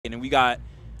And then we got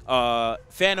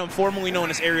Phantom, formerly known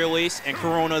as Aerial Ace, and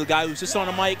Corona, the guy who's just on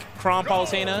the mic, Chrom,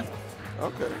 Palutena.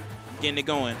 Okay. Getting it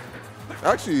going.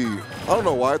 Actually, I don't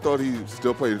know why I thought he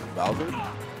still played Bowser.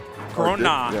 Corona,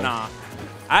 nah.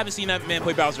 I haven't seen that man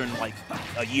play Bowser in like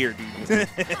a year, dude.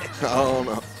 I don't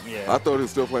know. Yeah. I thought he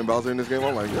was still playing Bowser in this game.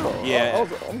 I'm like, yo, yeah.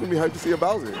 I'm going to be hyped to see a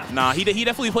Bowser. Nah, he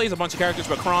definitely plays a bunch of characters,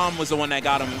 but Chrom was the one that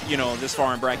got him, you know, this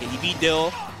far in bracket. He beat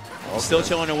Dill. Okay. Still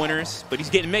chilling in winners, but he's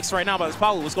getting mixed right now by his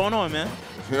Palu. What's going on, man?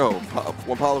 Yo,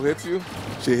 when Palu hits you,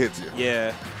 she hits you.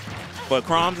 Yeah. But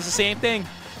Chrom does the same thing.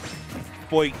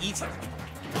 Boy, eats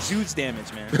huge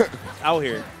damage, man. Out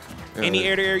here. Yeah. Any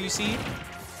air-to-air you see?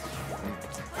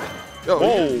 Yo,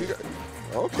 whoa.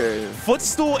 Okay.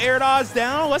 Footstool air dodge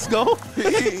down. Let's go.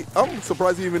 I'm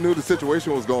surprised he even knew the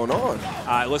situation was going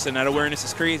on. Listen, that awareness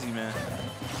is crazy, man.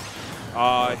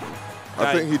 I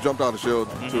think he jumped out of shield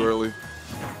too early.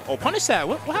 Oh, punish that.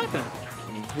 What happened?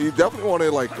 He definitely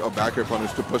wanted like a back air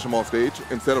punish to push him off stage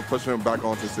instead of pushing him back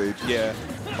onto stage. Yeah.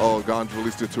 Oh, Gons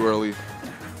released it too early.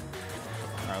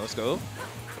 All right, let's go.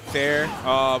 Fair.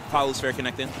 Palu's fair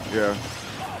connecting. Yeah.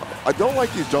 I don't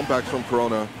like these jump backs from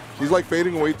Corona. He's like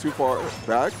fading way too far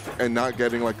back and not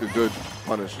getting like a good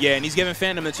punish. Yeah, and he's giving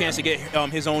Phantom the chance to get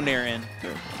his own there in.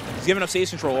 Yeah. He's giving up stage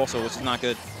control also, which is not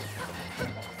good.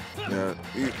 Yeah.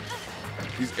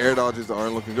 These air dodges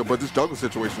aren't looking good, but this juggle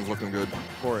situation is looking good.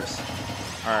 Of course.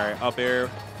 All right, up air.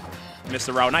 Missed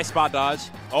the route. Nice spot dodge.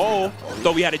 Oh,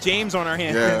 thought we had a James on our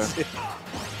hands. Yeah.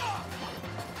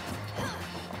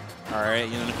 All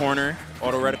right, in the corner.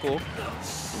 Auto reticle.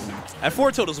 That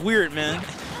forward tilt is weird, man.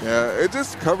 Yeah, it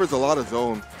just covers a lot of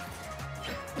zone.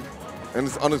 And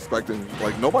it's unexpected.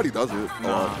 Like, nobody does it.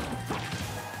 Nah.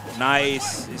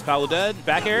 Nice. Is Palu dead?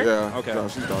 Back air? Yeah. Okay. No,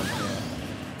 she's done. Yeah.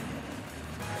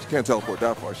 She can't teleport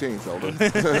that far. She ain't Zelda.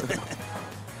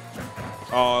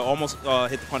 Almost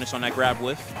hit the punish on that grab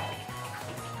whiff.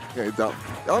 Yeah, down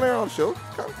there on the shield.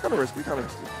 Kind of risky, kind of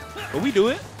risky. But we do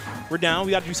it. We're down.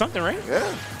 We got to do something, right?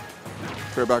 Yeah.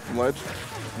 Fair back from ledge.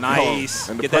 Nice.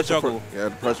 And get that juggle. Yeah,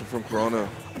 the pressure from Corona.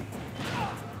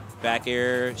 Back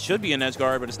air. Should be an edge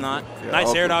guard, but it's not. Yeah,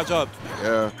 nice air dodge up.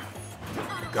 Yeah.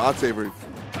 God Saver.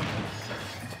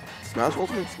 Smash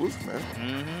Ultimate exclusive,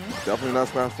 man. Definitely not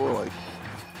Smash 4 like.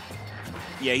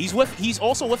 Yeah, he's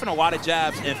also whiffing a lot of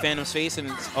jabs in Phantom's face, and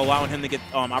it's allowing him to get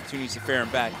opportunities to fair him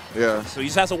back. Yeah. So he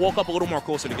just has to walk up a little more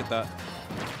closer to get that.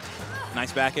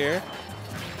 Nice back air.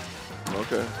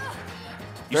 Okay.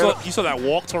 You saw that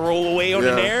walk to roll away on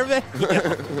the air, man?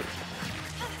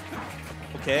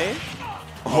 Okay.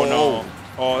 Oh, no.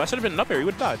 Oh, that should have been an up air. He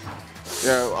would have died.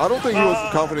 Yeah, I don't think he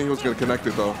was confident he was going to connect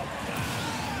it, though.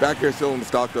 Back air still in the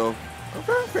stock, though.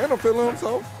 Okay, Phantom feeling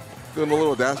himself. Doing a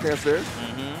little dash dance there.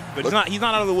 But he's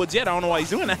not out of the woods yet. I don't know why he's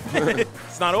doing that.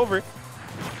 It's not over.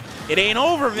 It ain't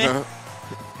over, man.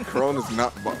 Corona's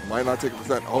might not take a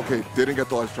percent. Okay, didn't get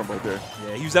the ledge jump right there.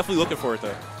 Yeah, he was definitely looking for it,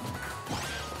 though.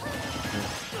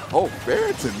 Oh,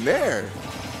 Barrett's in there.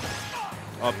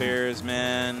 Up airs,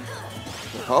 man.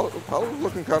 Palu's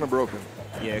looking kind of broken.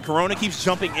 Yeah, Corona keeps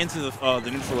jumping into the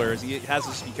neutral airs. He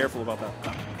has to be careful about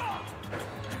that.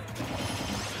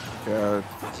 Yeah.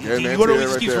 He literally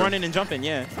just keeps running and jumping,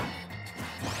 yeah.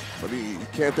 But he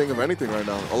can't think of anything right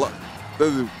now.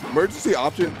 The emergency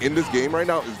option in this game right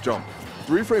now is jump.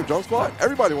 3-frame jump spot,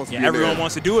 everybody wants to do it. Everyone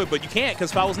wants to do it, but you can't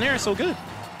because Palu's Nair is so good.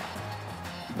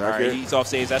 All right, he's off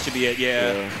stage. That should be it.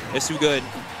 Yeah, it's too good.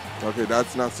 Okay,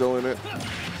 that's not still in it.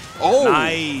 Oh!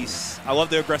 Nice. I love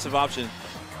the aggressive option.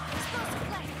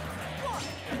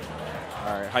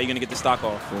 All right, how are you going to get the stock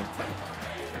off?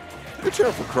 Yeah. Good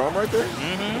cheer for Chrom right there.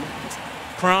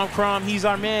 Chrom, he's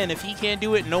our man. If he can't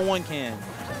do it, no one can.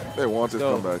 They want this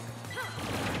comeback.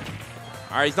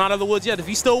 All right, he's not out of the woods yet. If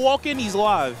he's still walking, he's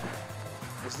alive.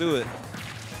 Let's do it.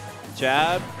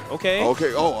 Jab. Okay.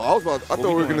 Okay. Oh, I thought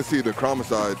we were going to see the Chrom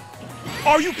side.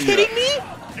 Are you kidding me?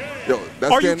 Yo,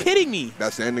 are you kidding me?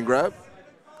 That standing grab?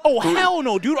 Oh, hell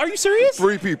no, dude. Are you serious?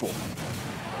 3 people.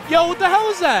 Yo, what the hell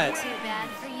is that? Too bad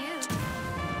for you.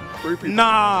 3 people.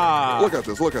 Nah. Look at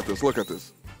this. Look at this. Look at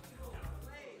this.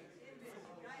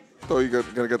 So you going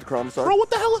to get the Chrom side? Bro, what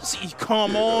the hell is he?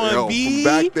 Come on, Yo, B.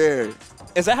 From back there.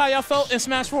 Is that how y'all felt in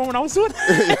Smash 4 when I was doing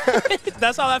it?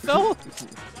 That's how that felt?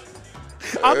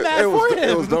 I'm mad for him.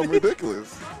 It was dumb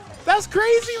ridiculous. That's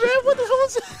crazy, man. What the hell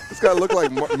is that? This guy looked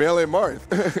like Melee Marth.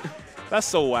 That's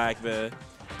so whack, man.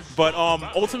 But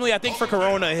ultimately, I think for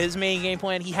Corona, his main game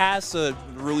plan, he has to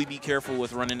really be careful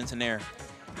with running into Nair.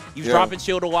 He's dropping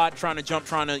shield a lot, trying to jump,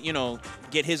 trying to,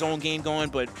 get his own game going,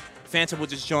 but Phantom would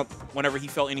just jump whenever he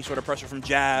felt any sort of pressure from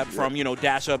jab, from,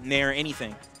 dash up, Nair,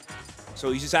 anything.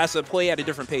 So he just has to play at a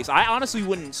different pace. I honestly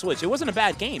wouldn't switch. It wasn't a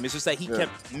bad game. It's just that he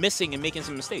kept missing and making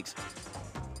some mistakes.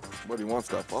 But he wants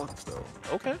that Fox, though.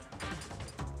 Okay.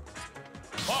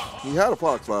 He had a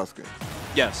Fox last game.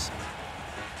 Yes.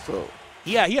 So.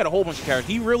 Yeah, he had a whole bunch of characters.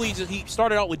 He really just, he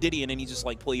started out with Diddy, and then he just,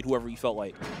 like, played whoever he felt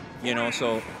like. You know,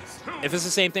 so if it's the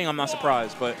same thing, I'm not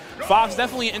surprised. But Fox,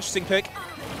 definitely an interesting pick.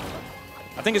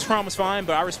 I think his Chrom was fine,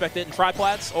 but I respect it. And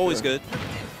Triplats, always good.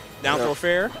 Down throw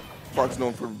fair. Fox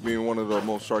known for being one of the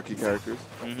most sharky characters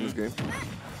in this game.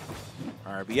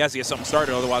 All right, but he has to get something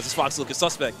started, otherwise this Fox looking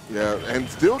suspect. Yeah, and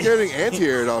still getting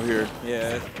anti-aired out here.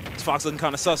 Yeah, this Fox looking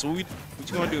kind of sus. What you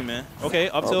gonna do, man? Okay,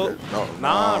 up tilt. Okay. No,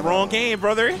 nah, wrong game,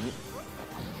 brother.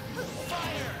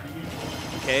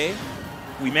 Okay,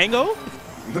 we mango?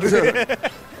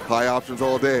 High options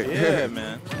all day. Yeah,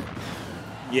 man.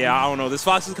 Yeah, I don't know. This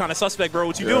Fox is kind of suspect, bro.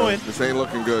 What you doing? This ain't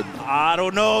looking good. I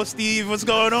don't know, Steve. What's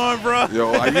going on, bro?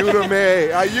 Yo,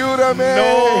 ayúdame. Ayúdame.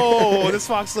 No, this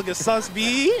Fox looking sus,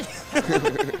 B.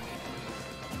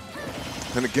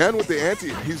 And again with the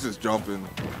anti, he's just jumping.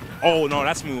 Oh, no,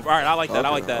 that's smooth. All right, I like that. Okay,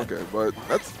 I like that. Okay, but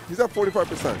he's at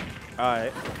 45%. All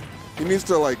right. He needs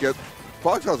to, like, get...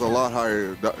 Fox has a lot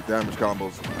higher damage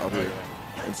combos out here.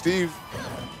 And Steve,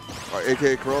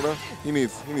 a.k.a. Corona, he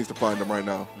needs to find them right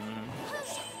now.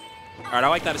 All right, I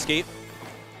like that escape.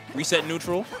 Reset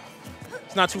neutral.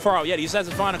 It's not too far out yet. He just has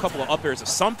to find a couple of up airs or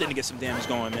something to get some damage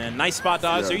going, man. Nice spot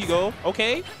dodge. There you go.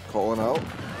 Okay. Calling out.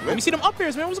 Let me see them up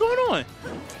airs, man. What's going on?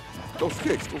 Those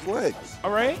kicks, those legs.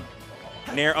 All right.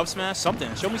 Nair, up smash,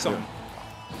 something. Show me something.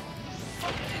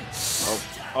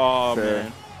 Oh,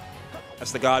 man.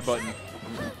 That's the God button.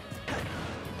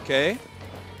 Okay.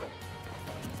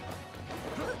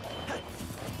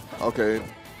 Okay.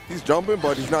 He's jumping,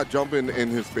 but he's not jumping in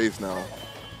his face now.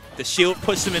 The shield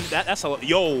puts him in. That's a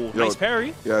nice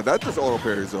parry. Yeah, that's just auto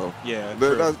parries though. Yeah.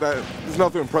 There's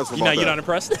nothing impressive about that. You're not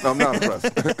impressed? No, I'm not impressed.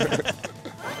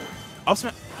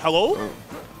 Hello?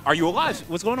 Are you alive?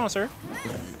 What's going on, sir?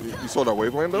 You saw that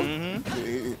wave land though?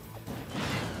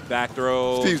 Back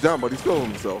throw. Steve's down, but he's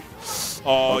killing himself.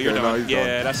 Oh, okay, you're done. He's yeah,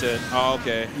 done. that's it. Oh,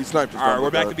 okay. He sniped his All right,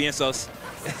 we're back to being sus.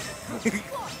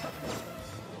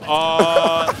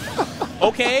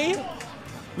 Okay.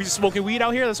 We just smoking weed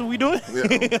out here? That's what we doing?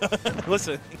 Yeah.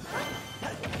 Listen.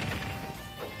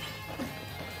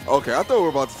 Okay, I thought we were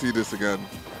about to see this again.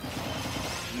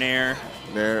 Nair.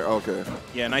 Nair, okay.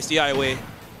 Yeah, nice DI away.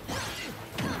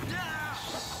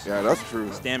 Yeah, that's true.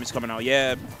 This damage coming out.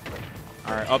 Yeah.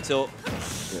 All right, up tilt.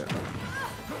 Yeah.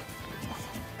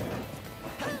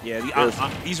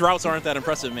 Yeah, these routes aren't that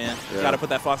impressive, man. Yeah. You got to put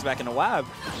that Fox back in the lab.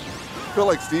 I feel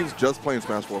like Steve's just playing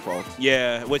Smash 4 Fox.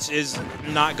 Yeah, which is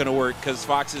not going to work because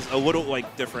Fox is a little,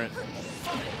 like, different.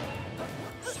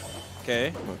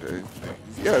 Okay. Okay.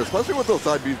 Yeah, especially with those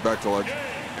side Bs back to ledge.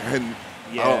 And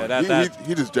yeah,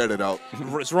 he just jetted out.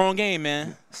 It's the wrong game,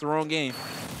 man. It's the wrong game.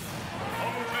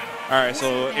 All right,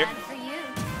 so...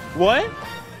 What?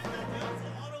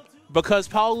 Because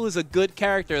Palu is a good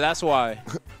character, that's why.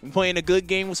 I'm playing a good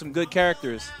game with some good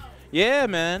characters. Yeah,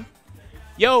 man.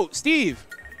 Yo, Steve.